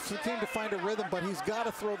good. He seemed to find a rhythm, but he's got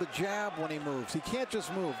to throw the jab when he moves. He can't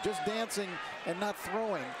just move. Just dancing and not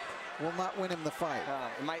throwing will not win him the fight.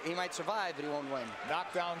 He might survive, but he won't win.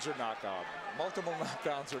 Knockdowns or knockout. Multiple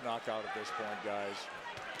knockdowns or knockout at this point, guys.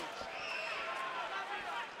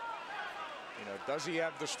 You know, does he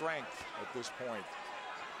have the strength at this point?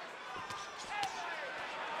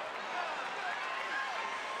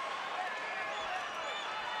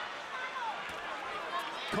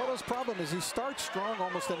 Cotto's problem is he starts strong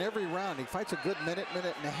almost in every round. He fights a good minute and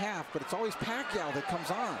a half, but it's always Pacquiao that comes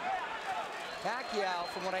on. Pacquiao,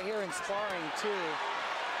 from what I hear in sparring too,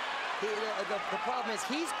 the problem is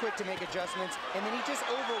he's quick to make adjustments, and then he just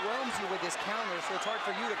overwhelms you with his counter, so it's hard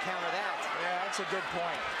for you to counter that. Yeah, that's a good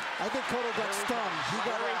point. I think Cotto got stunned.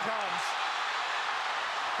 Here he comes.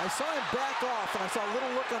 I saw him back off, and I saw a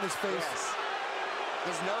little look on his face. Yes.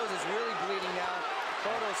 His nose is really bleeding now.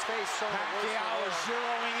 Cotto's face showing Pacquiao is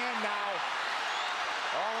zeroing in now.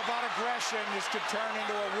 All about aggression. This could turn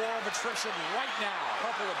into a war of attrition right now. A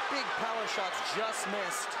couple of big power shots just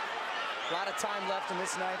missed. A lot of time left in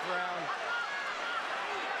this ninth round.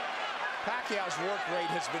 Pacquiao's work rate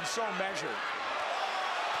has been so measured.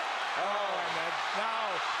 Oh, and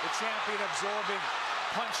now the champion absorbing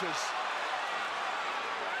punches.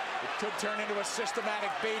 It could turn into a systematic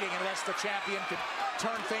beating unless the champion could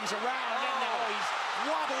turn things around. And now he's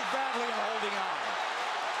wobbled badly and holding on.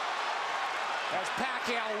 As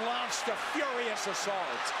Pacquiao launched a furious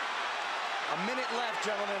assault. A minute left,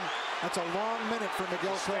 gentlemen. That's a long minute for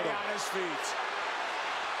Miguel Cotto. Stay on his feet.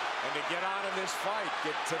 And to get out of this fight,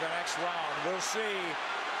 get to the next round. We'll see.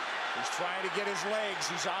 He's trying to get his legs.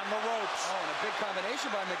 He's on the ropes. Oh, and a big combination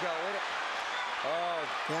by Miguel. Oh,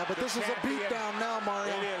 yeah, but this is a beatdown now,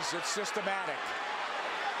 Mario. It is. It's systematic.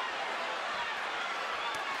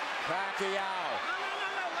 Pacquiao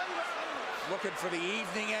looking for the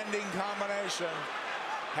evening-ending combination.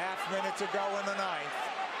 Half minute to go in the ninth.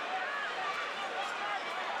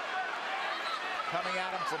 Coming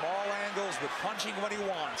at him from all angles, but punching when he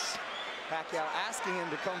wants. Pacquiao asking him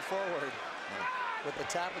to come forward with the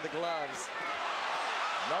tap of the gloves.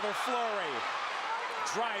 Another flurry.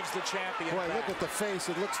 Drives the champion Boy, back. look at the face.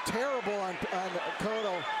 It looks terrible on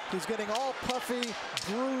Cotto. He's getting all puffy,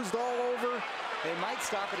 bruised all over. They might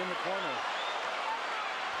stop it in the corner.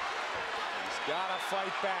 He's got to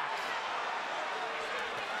fight back.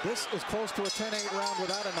 This is close to a 10-8 round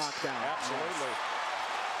without a knockdown. Absolutely. Yes.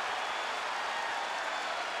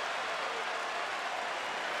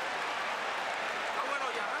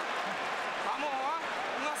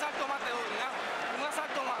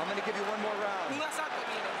 I'm going to give you one more round.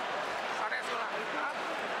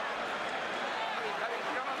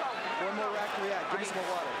 One more me some more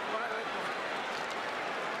water.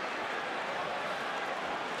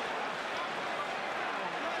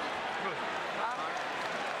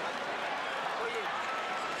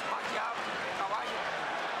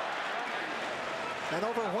 An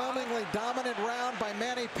overwhelmingly dominant round by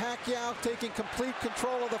Manny Pacquiao, taking complete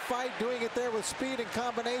control of the fight, doing it there with speed and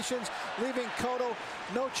combinations, leaving Cotto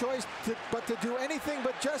no choice but to do anything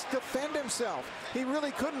but just defend himself. He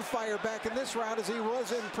really couldn't fire back in this round as he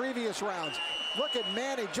was in previous rounds. Look at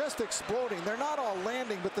Manny just exploding. They're not all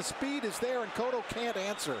landing, but the speed is there, and Cotto can't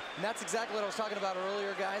answer. And that's exactly what I was talking about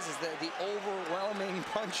earlier, guys, is the overwhelming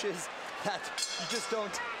punches that you just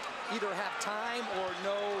don't either have time or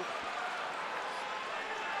no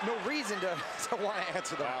reason to want to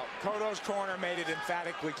answer them. Well, Cotto's corner made it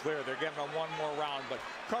emphatically clear they're giving him one more round, but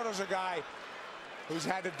Cotto's a guy who's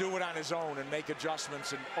had to do it on his own and make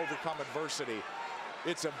adjustments and overcome adversity.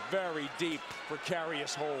 It's a very deep,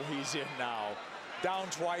 precarious hole he's in now. Down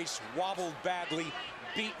twice, wobbled badly,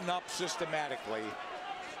 beaten up systematically.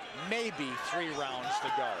 Maybe 3 rounds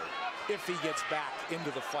to go if he gets back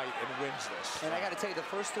into the fight and wins this. And I got to tell you, the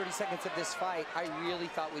first 30 seconds of this fight, I really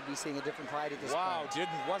thought we'd be seeing a different fight at this point. Wow,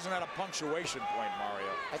 wasn't that a punctuation point,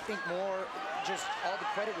 Mario? I think more just all the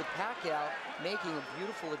credit with Pacquiao making a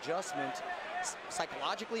beautiful adjustment,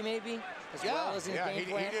 psychologically maybe, as well as in the game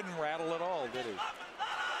plan. He didn't rattle at all, did he?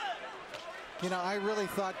 You know, I really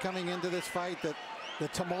thought coming into this fight that the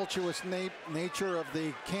tumultuous nature of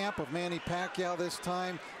the camp of Manny Pacquiao this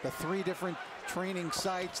time, the 3 different training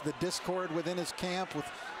sites, the discord within his camp with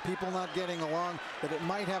people not getting along, that it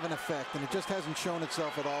might have an effect, and it just hasn't shown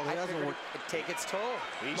itself at all. It hasn't worked. It take its toll.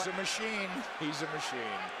 He's a machine. He's a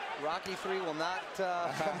machine. Rocky 3 will not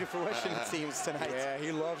come to fruition, it seems, tonight. Yeah,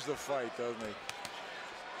 he loves the fight, doesn't he?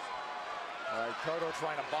 All right, Cotto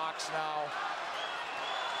trying to box now.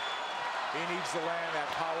 He needs to land that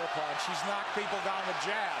power punch. He's knocked people down with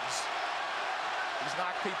jabs. He's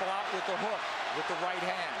knocked people out with the hook, with the right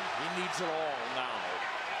hand. He needs it all now.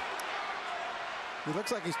 He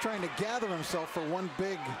looks like he's trying to gather himself for one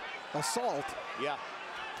big assault. Yeah.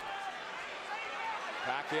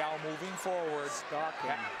 Pacquiao moving forward.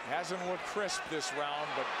 Hasn't looked crisp this round,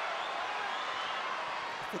 but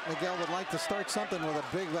I think Miguel would like to start something with that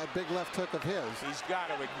big left hook of his. He's got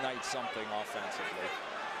to ignite something offensively.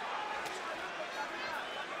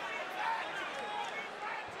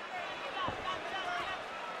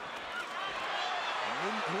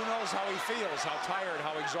 Who knows how he feels, how tired,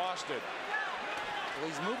 how exhausted. Well,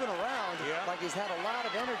 he's moving around like he's had a lot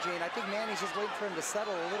of energy, and I think Manny's just waiting for him to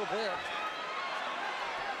settle a little bit.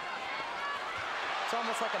 It's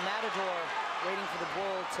almost like a matador waiting for the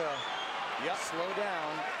bull to slow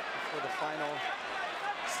down for the final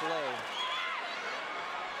slay.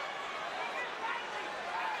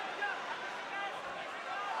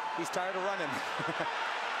 He's tired of running.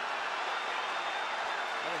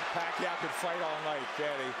 I think Pacquiao could fight all night,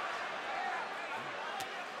 can he?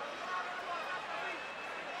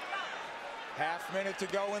 Half minute to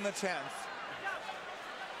go in the 10th.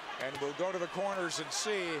 And we'll go to the corners and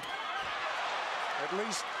see at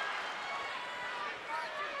least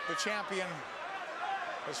the champion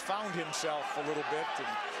has found himself a little bit. And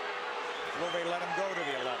will they let him go to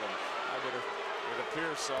the 11th? It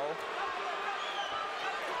appears so.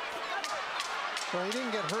 Well, he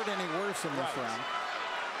didn't get hurt any worse in this round.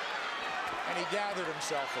 And he gathered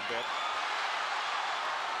himself a bit.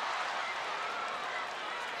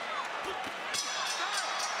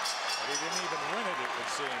 But he didn't even win it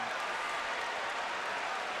would seem.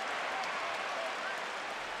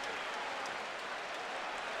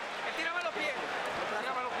 Tírame los pies.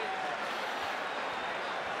 Tírame los pies.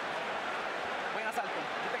 Buen asalto.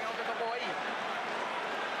 Viste que no te tocó ahí.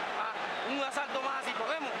 Un asalto más así.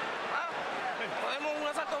 ¿Podemos? ¿Podemos un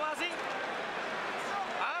asalto más así?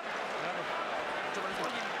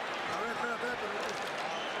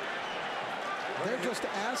 They're just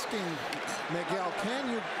asking Miguel, can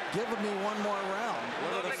you give me one more round?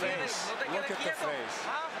 Look at the face. Look at the face.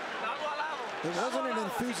 It wasn't an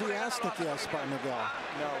enthusiastic yes by Miguel.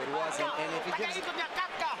 No, it wasn't. And if he gives...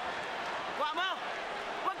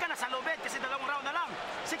 Huwag ka na sa lobet kasi 2 round na lang.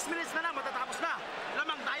 6 minutes na lang, matatapos na.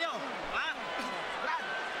 Lamang tayo. Brad,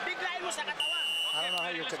 biglayin mo sa katawan. I don't know how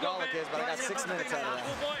your Tagalog is, but I got 6 minutes out of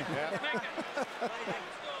that.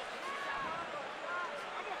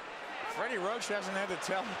 Freddie Roach hasn't had to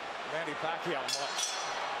tell Manny Pacquiao much.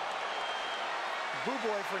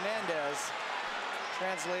 Boy Fernandez,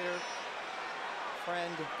 translator,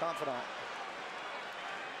 friend, confidant.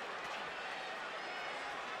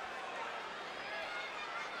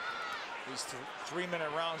 These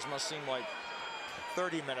 3-minute rounds must seem like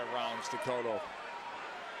 30-minute rounds to Cotto.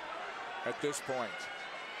 at this point.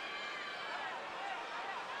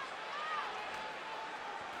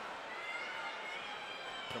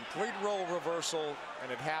 Complete role reversal,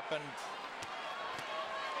 and it happened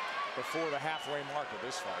before the halfway mark of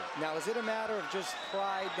this fight. Now, is it a matter of just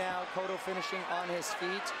pride now, Cotto finishing on his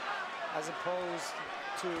feet, as opposed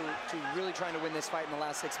to really trying to win this fight in the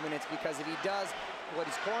last 6 minutes? Because if he does what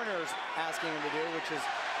his corner's asking him to do, which is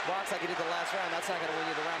box like he did the last round, that's not going to win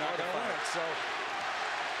you the round. Not going to win it. So,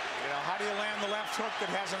 you know, how do you land the left hook that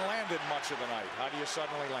hasn't landed much of the night? How do you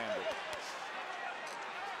suddenly land it?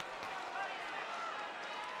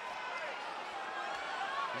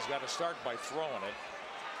 He's got to start by throwing it.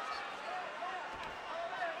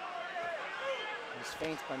 He's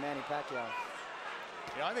feints by Manny Pacquiao.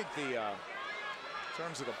 You know, I think the in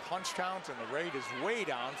terms of the punch count and the rate is way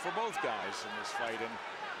down for both guys in this fight. And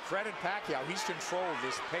credit Pacquiao, he's controlled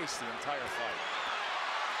this pace the entire fight.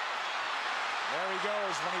 There he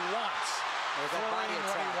goes when he wants. There's that body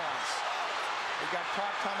when he wants. He got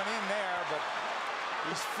caught coming in there, but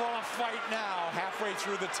he's full of fight now, halfway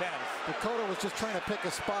through the 10th. But Cotto was just trying to pick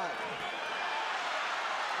a spot.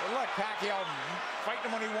 Well, look, Pacquiao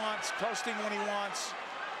fighting when he wants, coasting when he wants.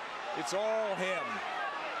 It's all him.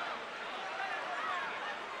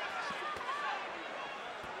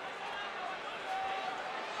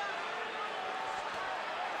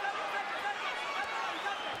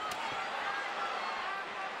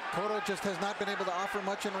 Cotto just has not been able to offer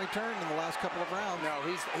much in return in the last couple of rounds. No,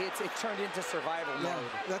 it's turned into survival mode.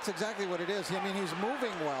 That's exactly what it is. I mean, he's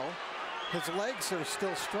moving well. His legs are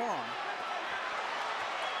still strong.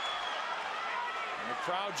 And the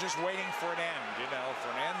crowd just waiting for an end, you know,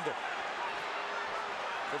 for an end,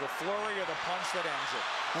 for the flurry of the punch that ends it.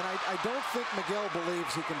 And I don't think Miguel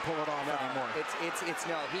believes he can pull it off anymore. It's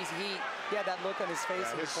no. He had that look on his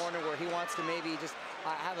face in the corner where he wants to maybe just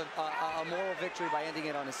have a moral victory by ending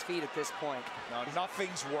it on his feet at this point. No,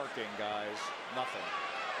 nothing's working, guys. Nothing.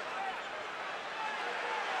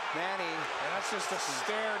 Manny. And that's just a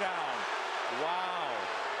stare down. Wow.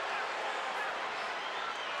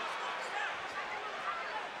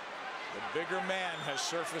 The bigger man has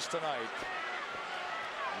surfaced tonight.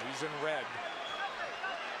 He's in red.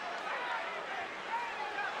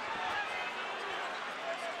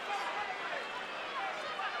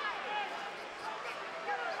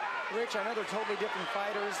 Rich, I know they're totally different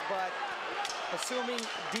fighters, but assuming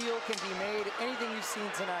deal can be made, anything you've seen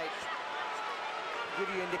tonight give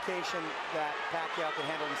you indication that Pacquiao can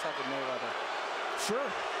handle himself with Mayweather? Sure.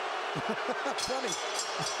 Funny.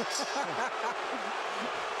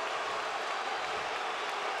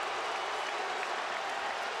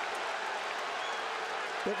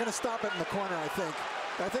 They're going to stop it in the corner, I think.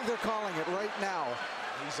 I think they're calling it right now.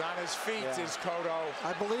 He's on his feet, is Cotto.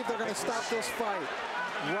 I believe they're going to stop this fight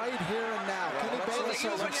right here and now. Kenny Bayless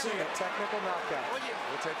hasn't seen it. Technical knockout.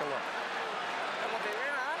 We'll take a look.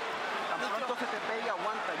 Tan pronto se te pegue,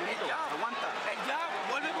 aguanta, Junito, aguanta. Ya,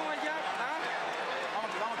 vuelve con el jab.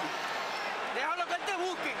 Vamos, vamos. Déjalo que él te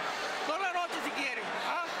busque. Toda la noche si quieren.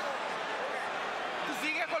 Tú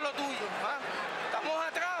sigue con lo tuyo. Estamos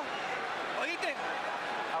atrás. ¿Oíste?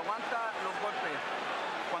 Aguanta los golpes.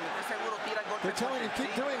 Cuando estés seguro, tira el golpe. They're telling you,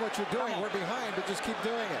 keep doing what you're doing. We're behind, but just keep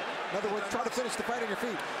doing it. In other words, try to finish the fight on your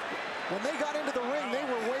feet. When they got into the ring, they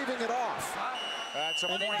were waving it off. That's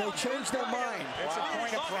a point. They changed their mind. It's a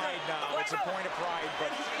point of pride now. It's a point of pride,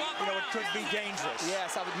 but, you know, it could be dangerous.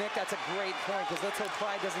 Yes, Nick, that's a great point, because let's hope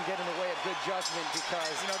pride doesn't get in the way of good judgment,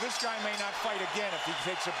 because, you know, this guy may not fight again if he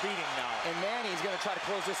takes a beating now. And Manny's going to try to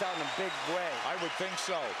close this out in a big way. I would think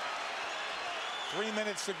so. 3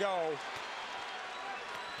 minutes to go.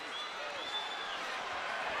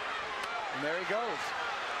 And there he goes.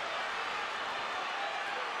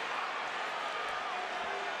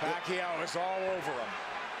 Pacquiao is all over him.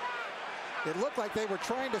 It looked like they were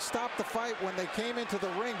trying to stop the fight when they came into the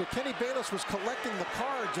ring, but Kenny Bayless was collecting the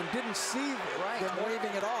cards and didn't see them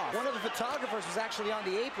waving it off. One of the photographers was actually on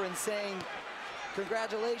the apron saying,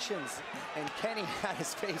 "Congratulations," and Kenny had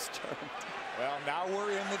his face turned. Well, now we're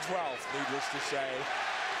in the 12th, needless to say.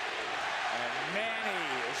 And Manny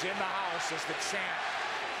is in the house as the champ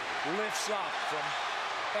lifts up from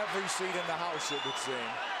every seat in the house, it would seem.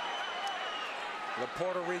 The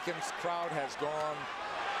Puerto Rican crowd has gone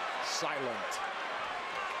silent.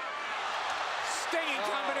 Stinging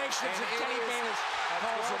combinations, and Kenny Bayless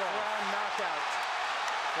calls it off. Round knockout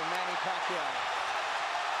for Manny Pacquiao.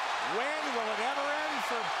 When will it ever end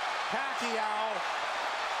for Pacquiao?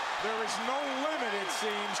 There is no limit, it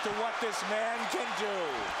seems, to what this man can do.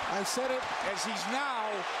 I said it. As he's now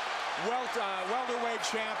welterweight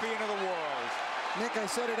champion of the world. Nick, I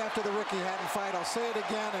said it after the Ricky Hatton fight. I'll say it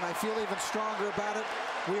again, and I feel even stronger about it.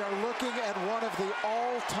 We are looking at one of the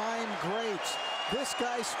all-time greats. This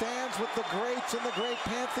guy stands with the greats in the great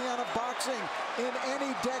pantheon of boxing in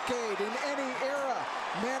any decade, in any era.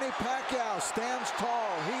 Manny Pacquiao stands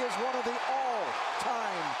tall. He is one of the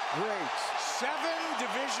all-time greats.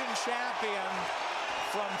 7-division champion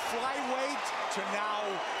from flyweight to now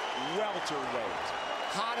welterweight.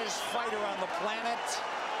 Hottest fighter on the planet.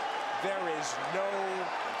 There is no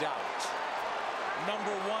doubt.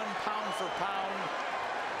 Number 1 pound for pound.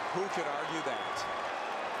 Who could argue that?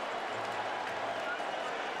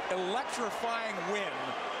 Electrifying win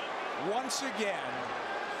once again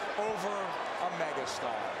over a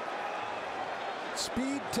megastar.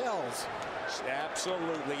 Speed tells.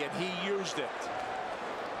 Absolutely, and he used it.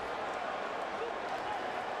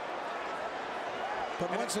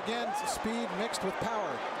 But once again, speed mixed with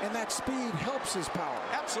power, and that speed helps his power.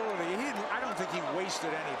 Absolutely. I don't think he wasted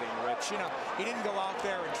anything, Rich. You know, he didn't go out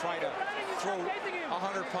there and try to throw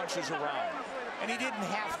 100 punches around, and he didn't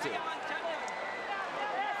have to.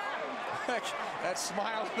 That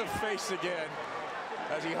smile on the face again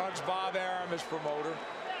as he hugs Bob Arum, his promoter.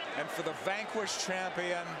 And for the vanquished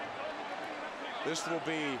champion, this will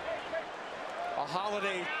be a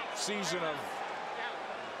holiday season of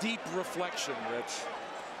deep reflection, Rich.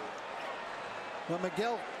 Well,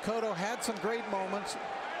 Miguel Cotto had some great moments.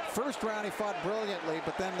 First round he fought brilliantly,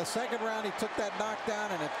 but then the second round he took that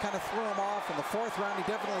knockdown and it kind of threw him off. And the fourth round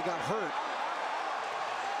he definitely got hurt.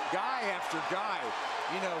 Guy after guy,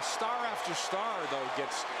 you know, star after star, though,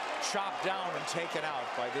 gets chopped down and taken out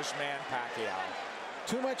by this man Pacquiao.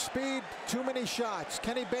 Too much speed, too many shots.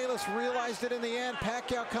 Kenny Bayless realized it in the end.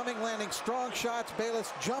 Pacquiao coming, landing strong shots.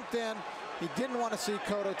 Bayless jumped in. He didn't want to see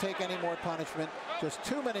Cotto take any more punishment. Just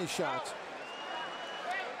too many shots.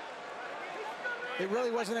 It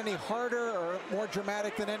really wasn't any harder or more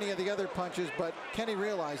dramatic than any of the other punches, but Kenny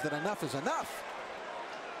realized that enough is enough.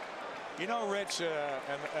 You know, Rich,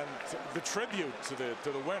 and the tribute to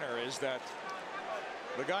the winner is that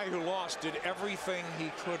the guy who lost did everything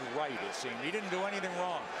he could right, it seemed. He didn't do anything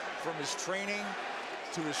wrong, from his training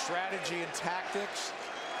to his strategy and tactics,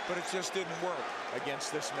 but it just didn't work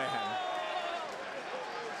against this man,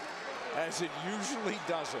 as it usually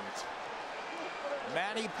doesn't.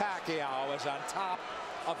 Manny Pacquiao is on top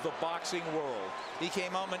of the boxing world. He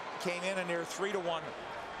came in a near 3-1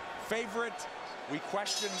 favorite. We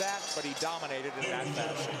questioned that, but he dominated in that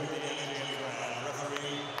fashion.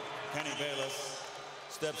 Referee Kenny Bayless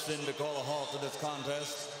steps in to call a halt to this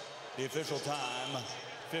contest. The official time,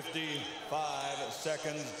 55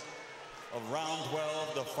 seconds of round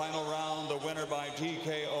 12, the final round, the winner by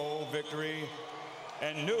TKO victory,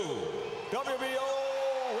 and new WBO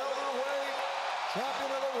welterweight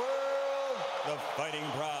champion of the world, the fighting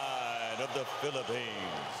pride of the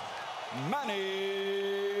Philippines,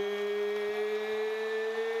 Manny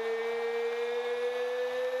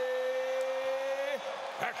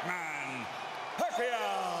Pacquiao.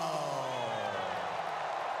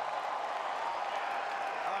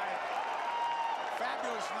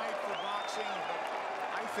 Fabulous night for boxing, but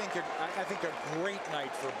I think a great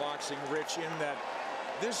night for boxing, Rich, in that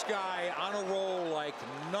this guy on a roll like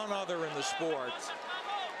none other in the sport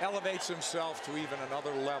elevates himself to even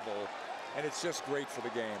another level, and it's just great for the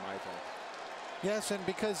game, I think. Yes, and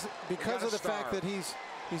because of the fact that he's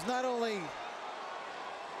not only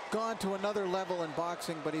gone to another level in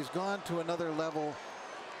boxing, but he's gone to another level,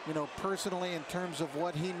 you know, personally, in terms of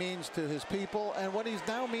what he means to his people and what he's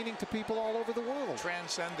now meaning to people all over the world.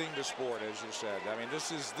 Transcending the sport, as you said. I mean,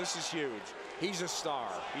 this is huge. He's a star.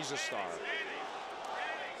 He's a star.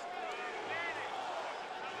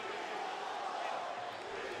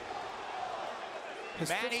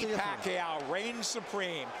 Manny Pacquiao reigns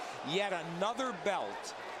supreme. Yet another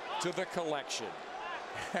belt to the collection.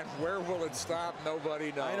 And where will it stop?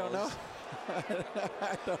 Nobody knows. I don't know.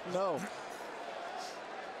 I don't know.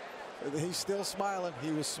 He's still smiling.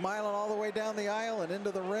 He was smiling all the way down the aisle and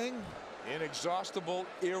into the ring. Inexhaustible,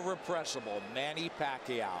 irrepressible Manny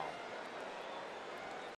Pacquiao.